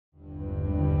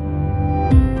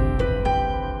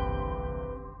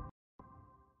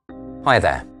Hi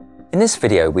there. In this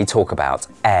video we talk about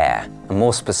air, and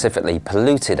more specifically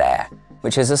polluted air,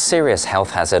 which is a serious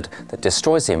health hazard that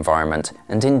destroys the environment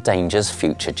and endangers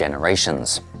future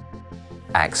generations.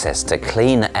 Access to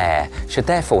clean air should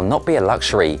therefore not be a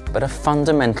luxury but a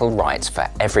fundamental right for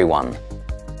everyone.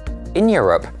 In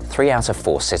Europe, 3 out of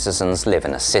 4 citizens live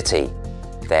in a city.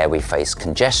 There we face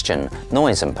congestion,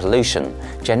 noise and pollution,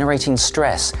 generating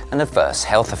stress and adverse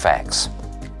health effects.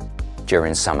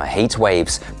 During summer heat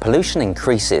waves, pollution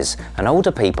increases and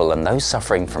older people and those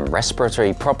suffering from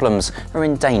respiratory problems are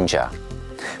in danger.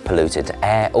 Polluted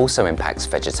air also impacts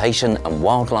vegetation and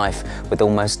wildlife, with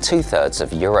almost 2/3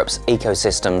 of Europe's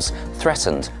ecosystems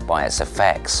threatened by its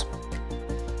effects.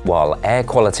 While air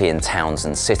quality in towns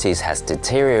and cities has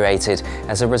deteriorated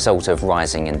as a result of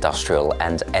rising industrial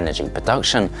and energy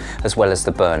production, as well as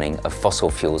the burning of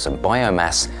fossil fuels and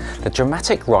biomass, the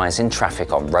dramatic rise in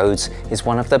traffic on roads is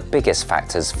one of the biggest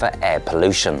factors for air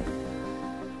pollution.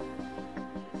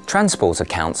 Transport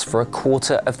accounts for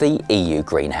 1/4 of the EU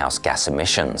greenhouse gas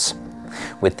emissions.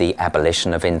 With the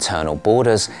abolition of internal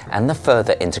borders and the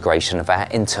further integration of our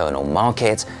internal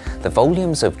market, the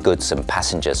volumes of goods and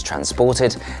passengers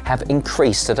transported have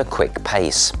increased at a quick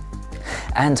pace.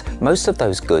 And most of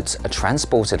those goods are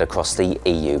transported across the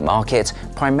EU market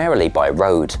primarily by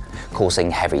road,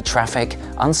 causing heavy traffic,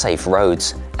 unsafe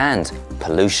roads, and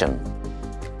pollution.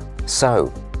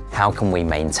 So, how can we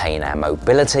maintain our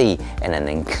mobility in an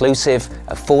inclusive,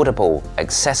 affordable,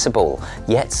 accessible,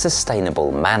 yet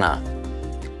sustainable manner?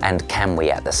 And can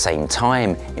we at the same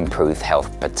time improve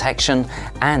health protection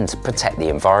and protect the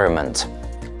environment?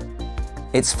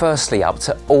 It's firstly up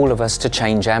to all of us to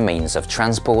change our means of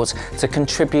transport to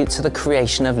contribute to the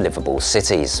creation of livable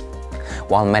cities.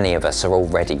 While many of us are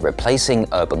already replacing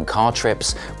urban car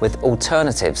trips with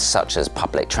alternatives such as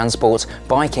public transport,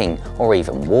 biking, or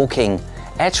even walking,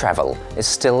 air travel is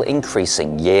still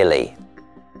increasing yearly.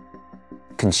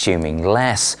 Consuming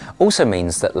less also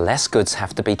means that less goods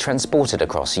have to be transported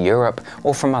across Europe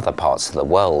or from other parts of the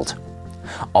world.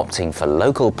 Opting for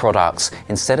local products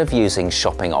instead of using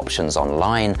shopping options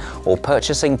online or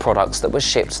purchasing products that were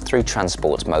shipped through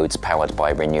transport modes powered by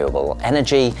renewable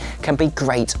energy can be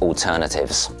great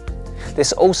alternatives.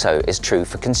 This also is true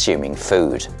for consuming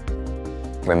food.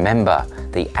 Remember,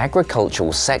 the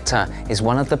agricultural sector is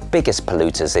one of the biggest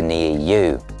polluters in the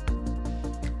EU.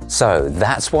 So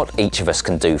that's what each of us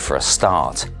can do for a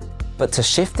start. But to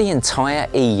shift the entire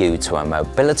EU to a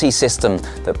mobility system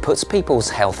that puts people's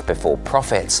health before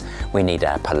profits, we need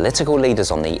our political leaders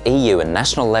on the EU and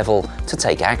national level to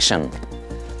take action.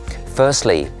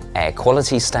 Firstly, air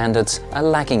quality standards are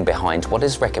lagging behind what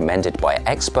is recommended by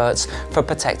experts for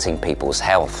protecting people's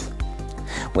health.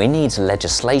 We need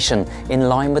legislation in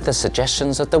line with the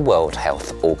suggestions of the World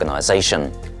Health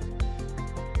Organization.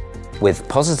 With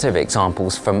positive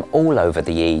examples from all over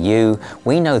the EU,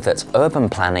 we know that urban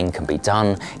planning can be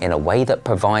done in a way that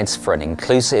provides for an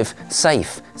inclusive,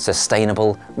 safe,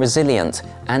 sustainable, resilient,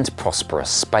 and prosperous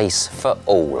space for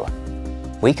all.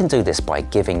 We can do this by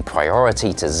giving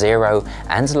priority to zero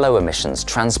and low emissions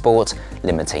transport,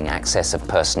 limiting access of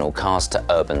personal cars to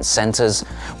urban centres,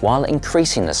 while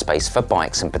increasing the space for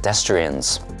bikes and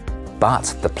pedestrians.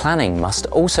 But the planning must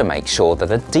also make sure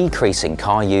that a decrease in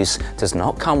car use does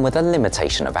not come with a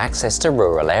limitation of access to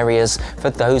rural areas for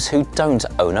those who don't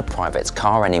own a private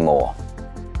car anymore.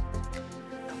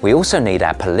 We also need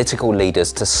our political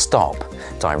leaders to stop,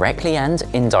 directly and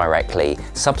indirectly,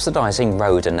 subsidising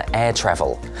road and air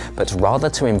travel, but rather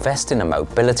to invest in a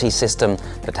mobility system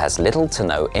that has little to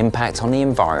no impact on the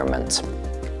environment.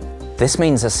 This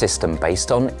means a system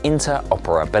based on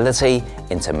interoperability,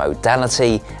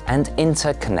 intermodality, and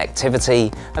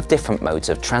interconnectivity of different modes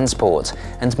of transport,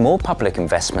 and more public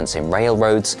investments in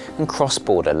railroads and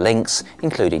cross-border links,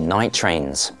 including night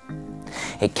trains.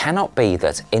 It cannot be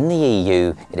that in the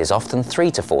EU it is often 3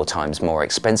 to 4 times more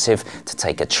expensive to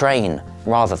take a train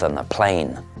rather than a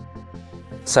plane.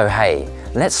 So hey,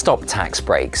 let's stop tax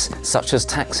breaks, such as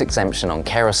tax exemption on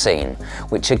kerosene,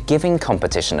 which are giving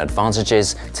competition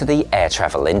advantages to the air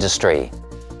travel industry.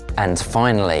 And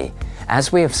finally,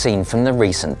 as we have seen from the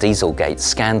recent Dieselgate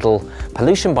scandal,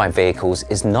 pollution by vehicles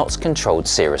is not controlled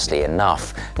seriously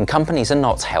enough, and companies are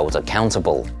not held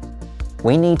accountable.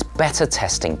 We need better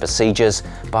testing procedures,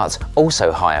 but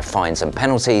also higher fines and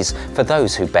penalties for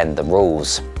those who bend the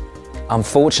rules.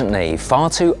 Unfortunately, far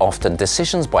too often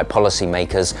decisions by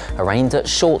policymakers are aimed at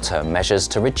short-term measures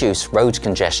to reduce road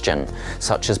congestion,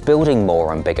 such as building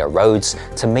more and bigger roads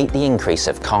to meet the increase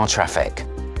of car traffic.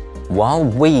 While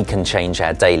we can change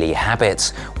our daily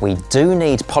habits, we do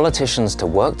need politicians to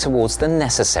work towards the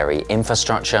necessary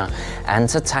infrastructure and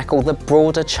to tackle the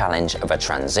broader challenge of a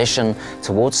transition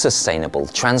towards sustainable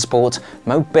transport,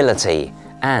 mobility,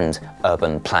 and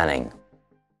urban planning.